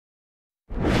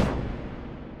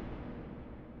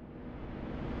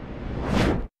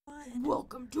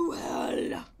Welcome to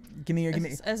hell. Give me.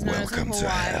 As known as Welcome to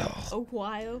hell.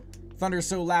 Ohio. Thunder is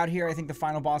so loud here. I think the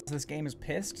final boss of this game is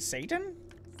pissed. Satan?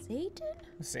 Satan?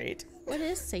 Satan? What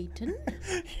is Satan?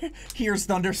 Here's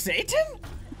Thunder. Satan?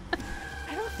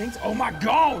 I don't think so. Oh my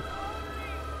god!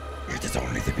 It is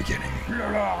only the beginning.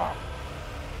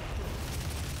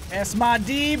 S my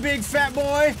D, big fat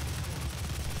boy.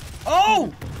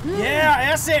 Oh! Yeah,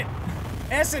 S it.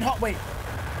 S it. Wait.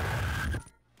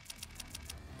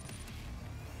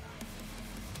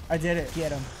 I did it.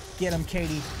 Get him. Get him,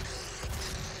 Katy.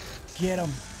 Get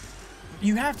him.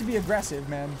 You have to be aggressive,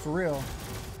 man. For real.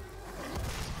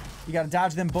 You gotta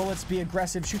dodge them bullets, be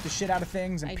aggressive, shoot the shit out of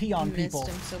things, and pee on people.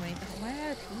 Him so many times. Why did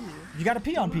I pee? You gotta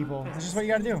pee on people. That's just what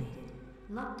you gotta do.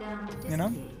 You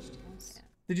know?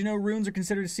 Did you know runes are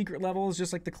considered secret levels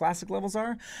just like the classic levels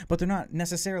are? But they're not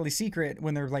necessarily secret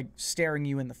when they're like staring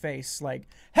you in the face. Like,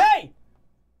 hey!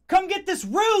 Come get this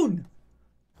rune!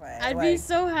 I'd be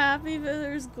so happy if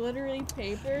there's glittery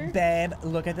paper. Babe,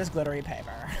 look at this glittery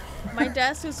paper. My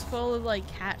desk is full of like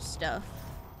cat stuff.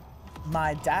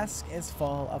 My desk is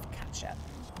full of cat shit.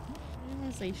 I don't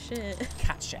want to say shit.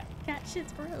 Cat shit. Cat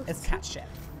shit's gross. It's cat shit.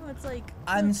 No, it's like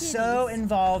I'm so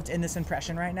involved in this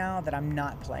impression right now that I'm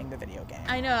not playing the video game.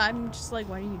 I know. I'm just like,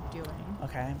 what are you doing?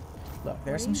 Okay. Look,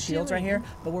 there's some shields right here,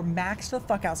 but we're maxed the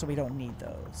fuck out, so we don't need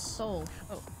those. Soul.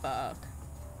 Oh fuck.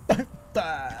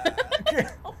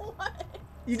 What?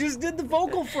 You just did the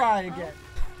vocal fry again.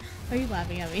 Are you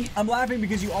laughing at me? I'm laughing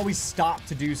because you always stop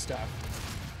to do stuff.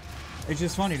 It's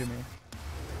just funny to me.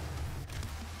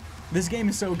 This game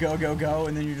is so go, go, go,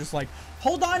 and then you're just like,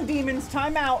 hold on, demons,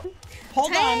 time out.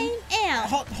 Hold on.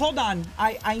 Hold on.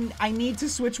 I need to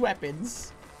switch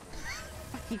weapons.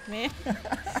 Fuck you, man.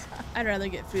 I'd rather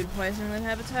get food poisoning than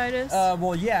hepatitis.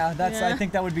 Well, yeah, that's. Yeah. I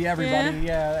think that would be everybody.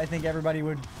 Yeah, I think everybody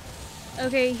would.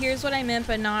 Okay, here's what I meant,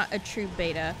 but not a true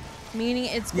beta. Meaning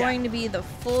it's going to be the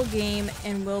full game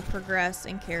and will progress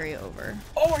and carry over.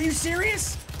 Oh, are you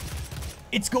serious?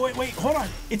 It's going, wait, hold on.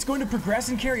 It's going to progress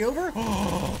and carry over?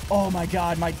 Oh my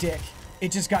god, my dick.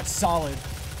 It just got solid.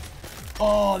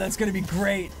 Oh, that's gonna be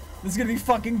great. This is gonna be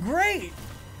fucking great.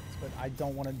 But I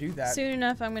don't want to do that. Soon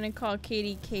enough, I'm gonna call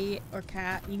Katy Kate or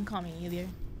Kat. You can call me either.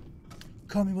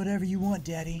 Call me whatever you want,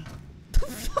 daddy.